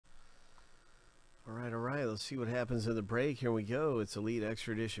let's see what happens in the break. Here we go. It's Elite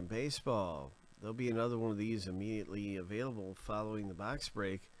Extra Edition Baseball. There'll be another one of these immediately available following the box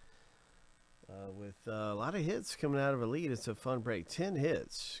break. With a lot of hits coming out of Elite. It's a fun break. 10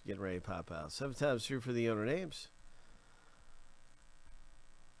 hits getting ready to pop out. 7 times through for the owner names.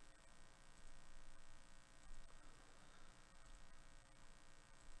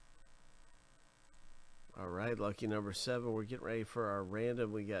 All right, lucky number 7. We're getting ready for our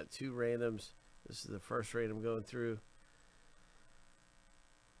random. We got 2 randoms. This is the first random going through.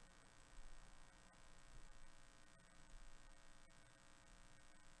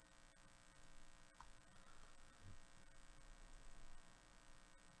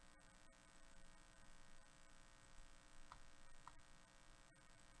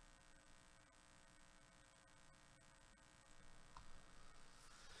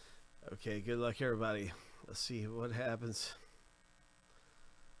 Okay, good luck, everybody. Let's see what happens.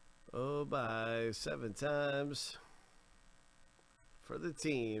 Oh, by 7 times for the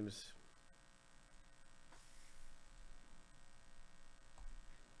teams.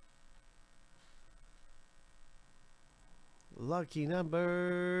 Lucky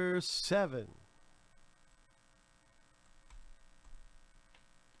number 7.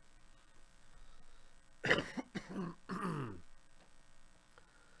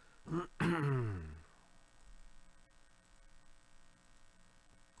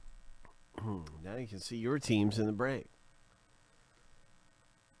 Now you can see your teams in the break.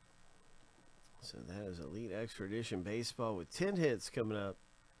 So that is Elite Extra Edition Baseball with 10 hits coming up.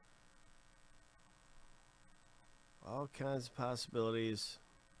 All kinds of possibilities.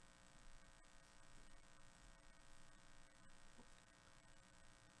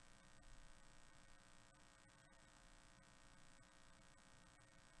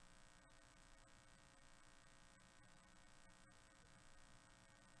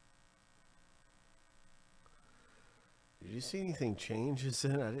 Did you see anything change? I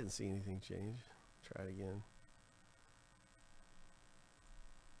didn't see anything change. Try it again.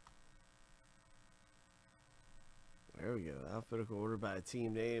 There we go. Alphabetical order by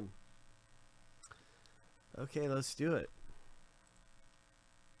team name. Okay, let's do it.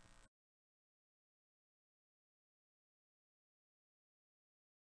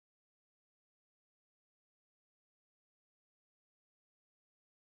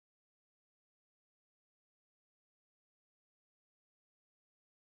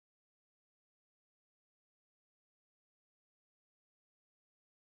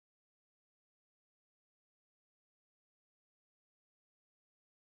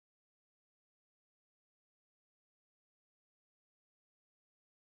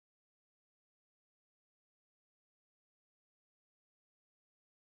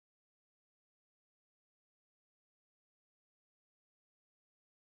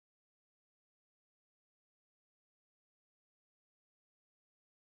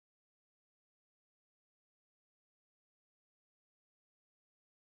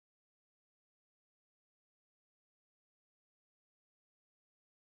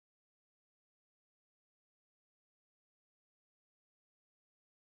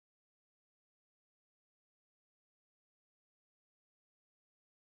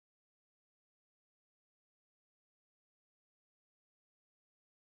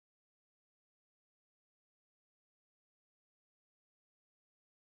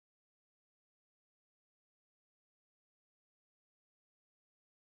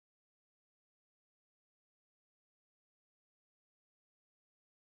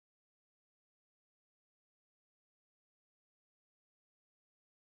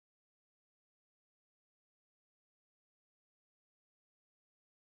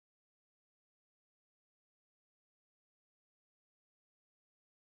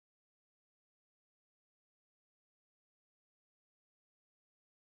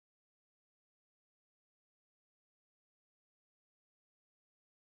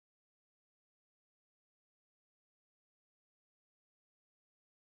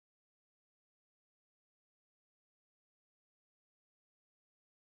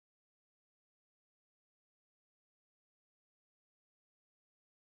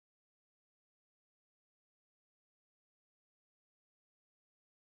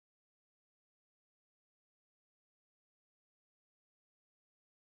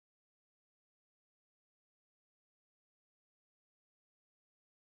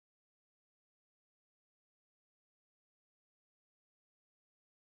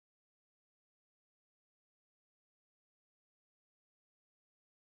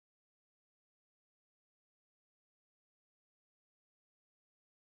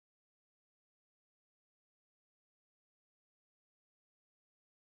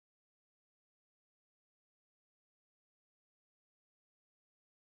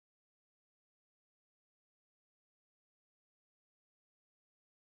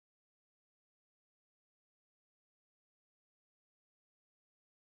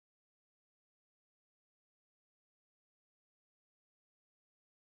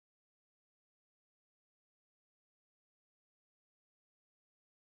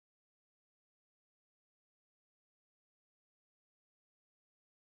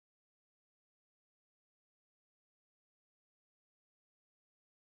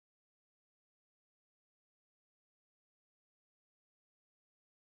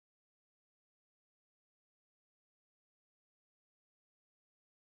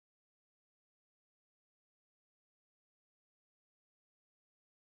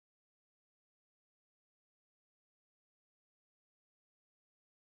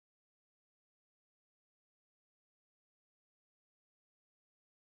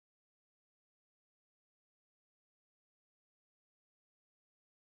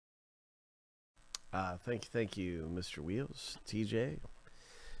 Thank you, Mr. Wheels, TJ.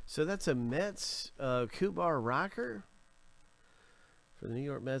 So that's a Mets Kumar Rocker for the New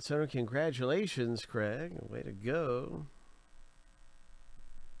York Mets owner. Congratulations, Craig. Way to go.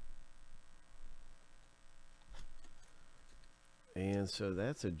 And so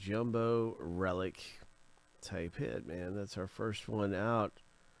that's a jumbo relic type hit, man. That's our first one out.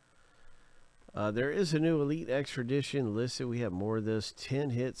 There is a new Elite Extra Edition listed. We have more of this.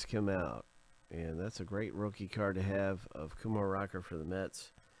 10 hits come out. And that's a great rookie card to have of Kumar Rocker for the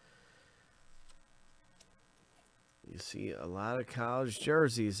Mets. You see a lot of college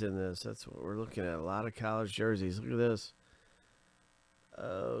jerseys in this. That's what we're looking at. A lot of college jerseys. Look at this.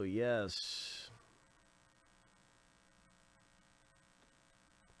 Oh, yes.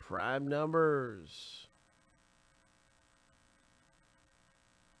 Prime numbers.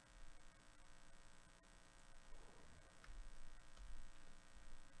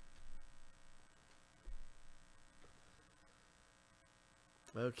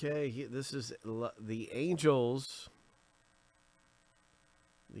 Okay, this is the Angels.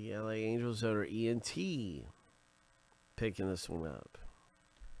 The LA Angels owner ENT picking this one up.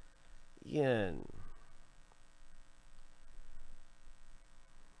 Ian.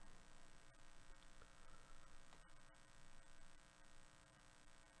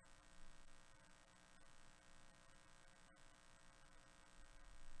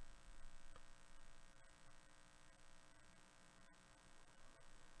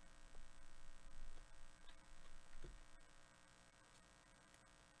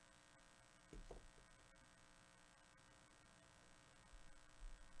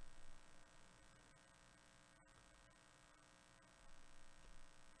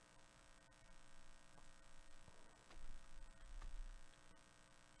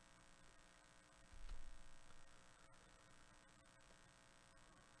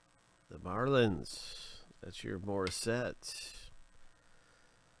 The Marlins. That's your Morissette.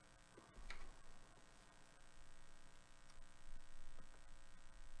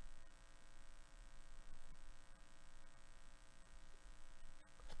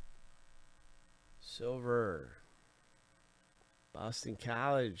 Silver. Boston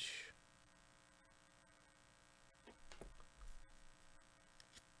College.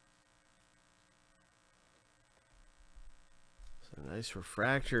 So nice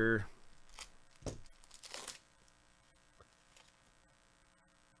refractor.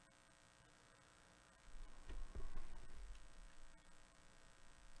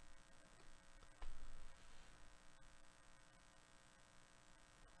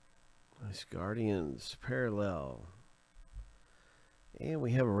 Nice Guardians parallel. And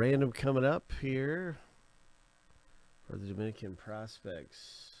we have a random coming up here for the Dominican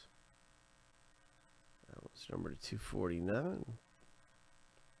Prospects. That was number 249.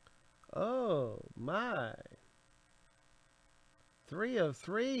 Oh, my. 3 of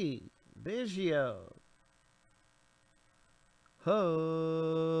 3. Biggio.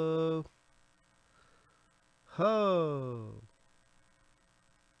 Ho. Ho.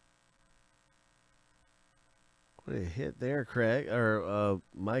 What a hit there, Craig. Or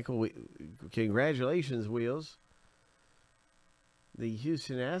Michael, congratulations, Wheels. The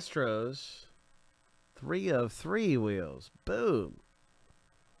Houston Astros. 3 of 3, Wheels. Boom.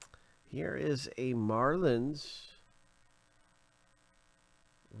 Here is a Marlins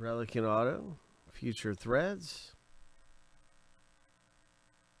relic and auto. Future Threads.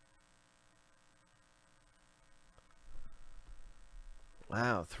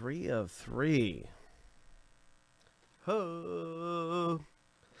 Wow, 3 of 3. Ho!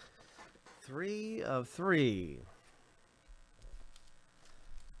 3 of 3.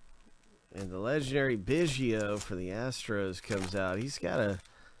 And the legendary Biggio for the Astros comes out. He's got a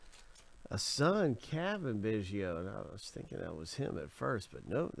son, Kevin Biggio. And I was thinking that was him at first, but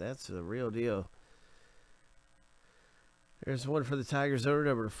no, that's the real deal. There's one for the Tigers owner,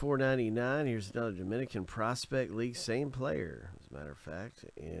 number 499. Here's another Dominican Prospect League, same player, as a matter of fact.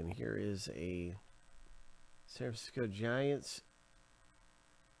 And here is a San Francisco Giants.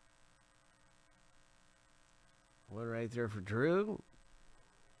 One right there for Drew.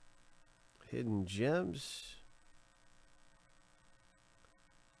 Hidden Gems.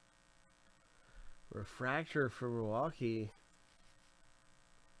 Refractor for Milwaukee.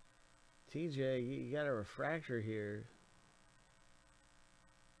 TJ, you got a refractor here.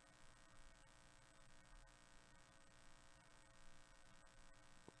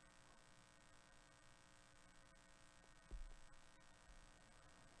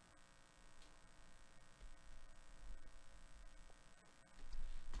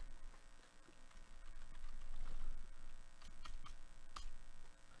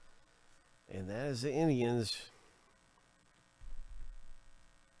 And that is the Indians.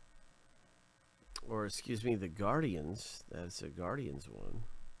 Or, excuse me, the Guardians. That's a Guardians one.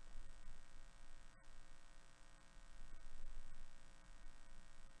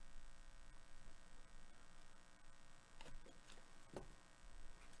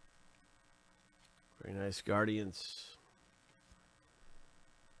 Very nice Guardians.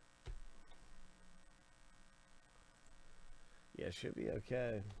 Yeah, should be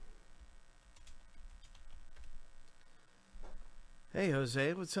okay. Hey,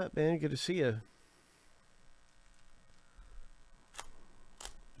 Jose, what's up, man? Good to see you.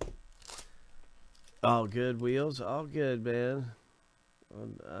 All good, Wheels. All good, man.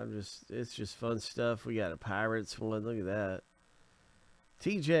 It's just fun stuff. We got a Pirates one. Look at that.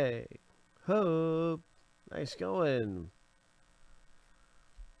 TJ. Hope. Nice going.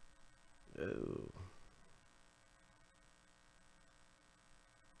 Oh.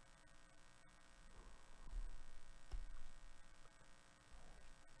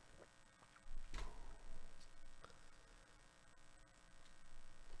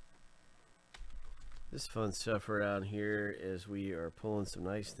 This fun stuff around here as we are pulling some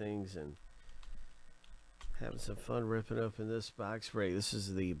nice things and having some fun ripping open this box break. This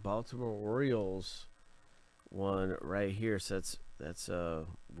is the Baltimore Orioles one right here. So that's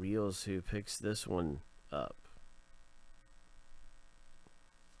Wheels who picks this one up.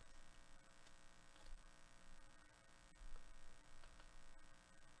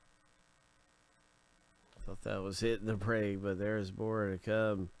 Thought that was it in the break, but there's more to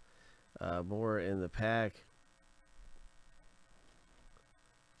come. More in the pack.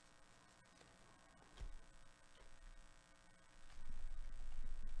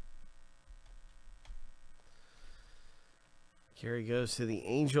 Carey goes to the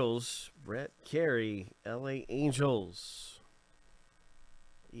Angels. Brett Carey, LA Angels.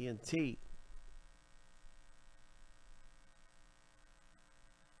 ENT.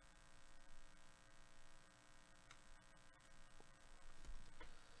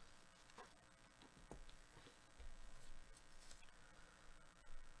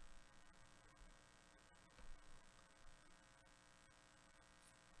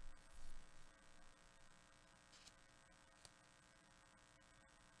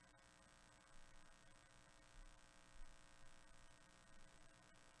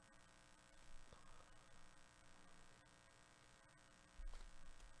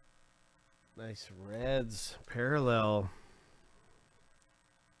 Nice Reds parallel.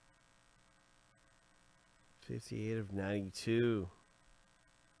 58 of 92.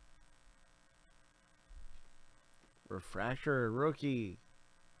 Refractor rookie.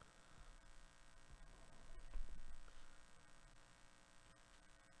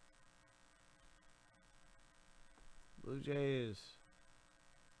 Blue Jays.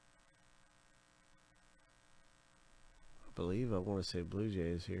 I want to say Blue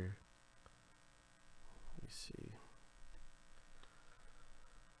Jays here. Let me see.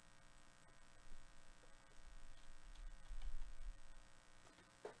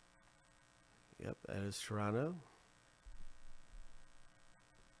 Yep, that is Toronto.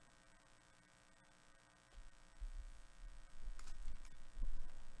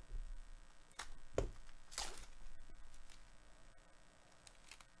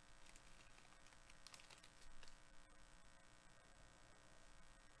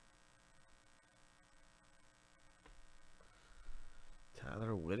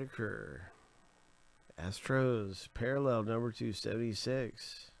 Tyler Whitaker. Astros parallel number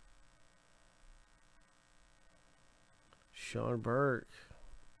 276. Sean Burke.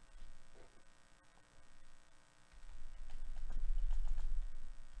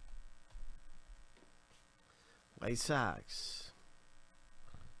 White Sox.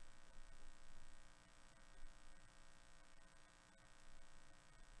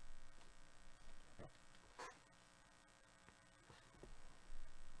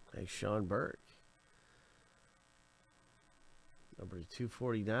 Hey, Sean Burke. Number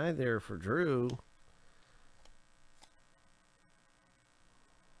 249 there for Drew.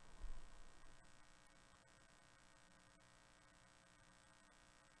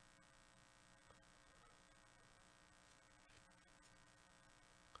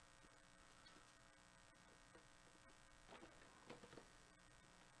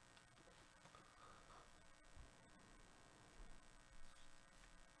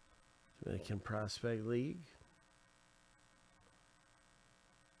 Dominican Prospect League.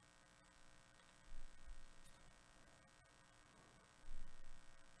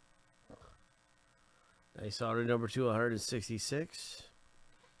 Nice auto number 266.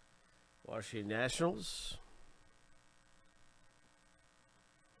 Washington Nationals.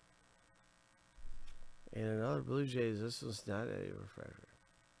 And another Blue Jays. This one's not a refractor.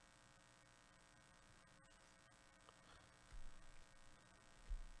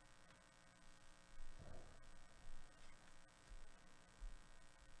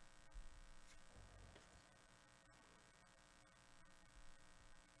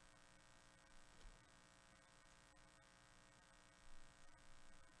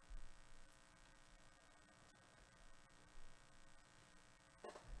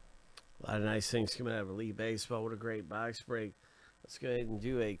 A lot of nice things coming out of Elite Baseball. What a great box break. Let's go ahead and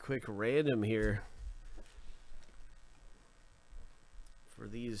do a quick random here for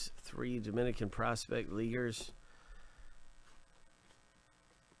these 3 Dominican Prospect Leaguers.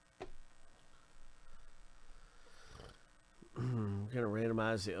 I'm going to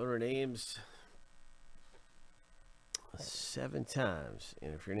randomize the owner names 7 times.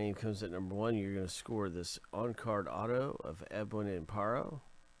 And if your name comes at number 1, you're going to score this on-card auto of Edwin Amparo.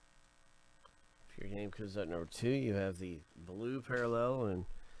 If your name comes at number 2, you have the blue parallel, and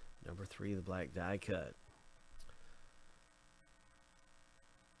number 3, the black die cut.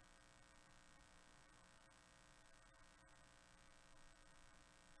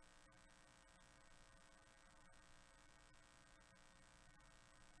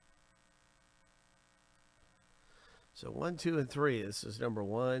 So 1, 2, and 3. This is number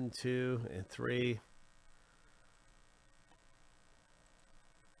 1, 2, and 3.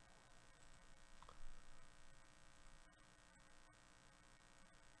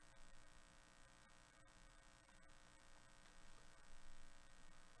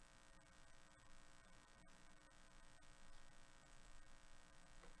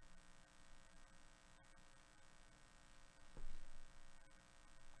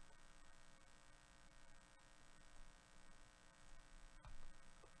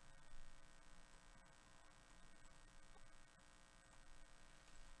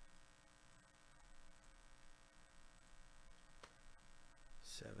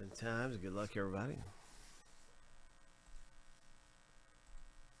 Seven times. Good luck, everybody.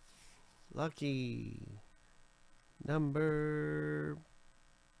 Lucky number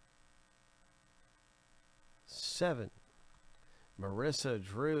 7. Marissa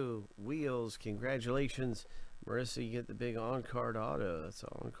Drew Wheels. Congratulations, Marissa. You get the big on-card auto. That's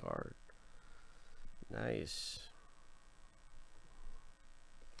on-card. Nice.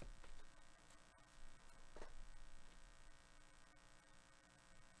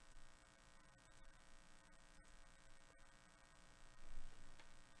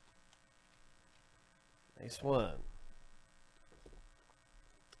 Nice one.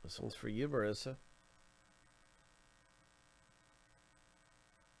 This one's for you, Marissa.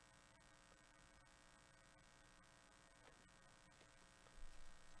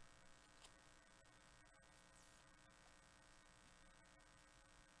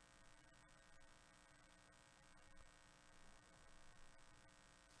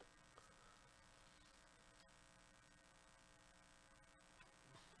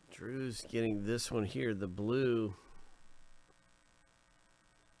 Drew's getting this one here, the blue.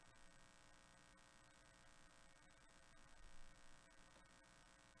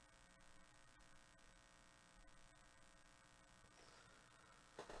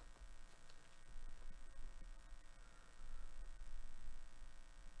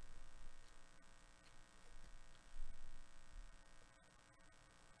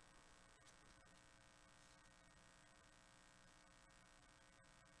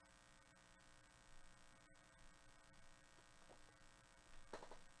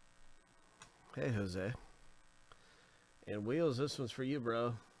 Hey, Jose. And Wheels, this one's for you,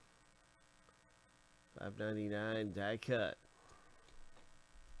 bro. $5.99 die cut.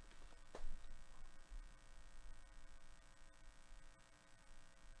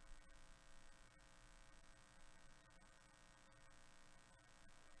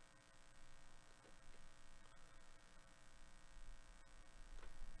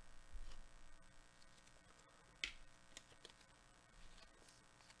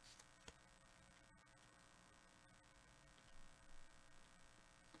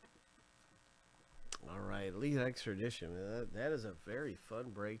 Elite Extra Edition. That is a very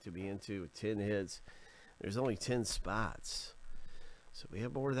fun break to be into with 10 hits. There's only 10 spots. So we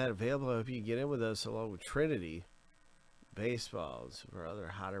have more of that available. I hope you get in with us along with Trinity Baseball. Some of our other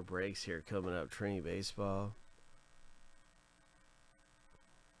hotter breaks here coming up. Trinity Baseball.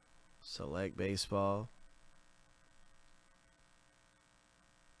 Select Baseball.